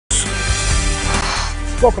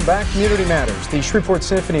Welcome back. Community Matters. The Shreveport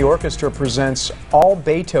Symphony Orchestra presents All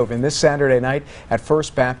Beethoven this Saturday night at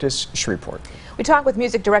First Baptist Shreveport. We talk with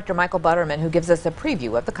music director Michael Butterman, who gives us a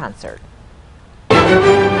preview of the concert.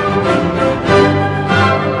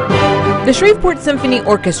 The Shreveport Symphony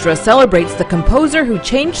Orchestra celebrates the composer who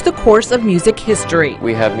changed the course of music history.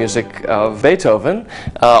 We have music of Beethoven,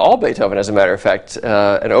 all Beethoven as a matter of fact,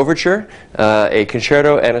 an overture, a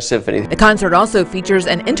concerto, and a symphony. The concert also features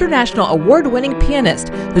an international award-winning pianist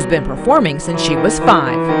who's been performing since she was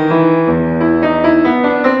 5.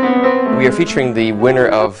 We are featuring the winner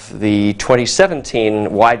of the 2017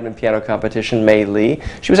 Weidman Piano Competition, May Lee.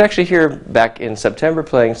 She was actually here back in September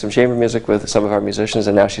playing some chamber music with some of our musicians,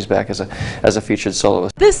 and now she's back as a featured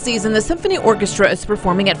soloist. This season, the Symphony Orchestra is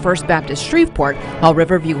performing at First Baptist Shreveport while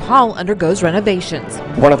Riverview Hall undergoes renovations.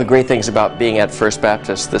 One of the great things about being at First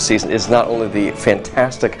Baptist this season is not only the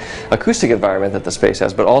fantastic acoustic environment that the space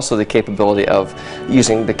has, but also the capability of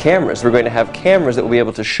using the cameras. We're going to have cameras that will be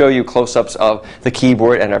able to show you close-ups of the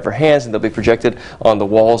keyboard and of her hands, and they'll be projected on the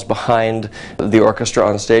walls behind the orchestra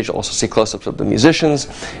on stage. You'll also see close-ups of the musicians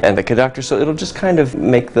and the conductor, so it'll just kind of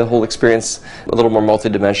make the whole experience a little more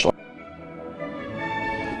multidimensional.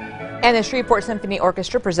 And the Shreveport Symphony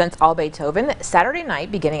Orchestra presents All Beethoven Saturday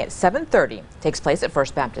night beginning at 7:30. Takes place at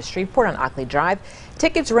First Baptist Shreveport on Ockley Drive.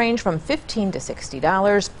 Tickets range from $15 to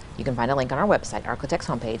 $60. You can find a link on our website,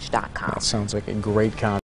 architectshomepage.com. That sounds like a great concert.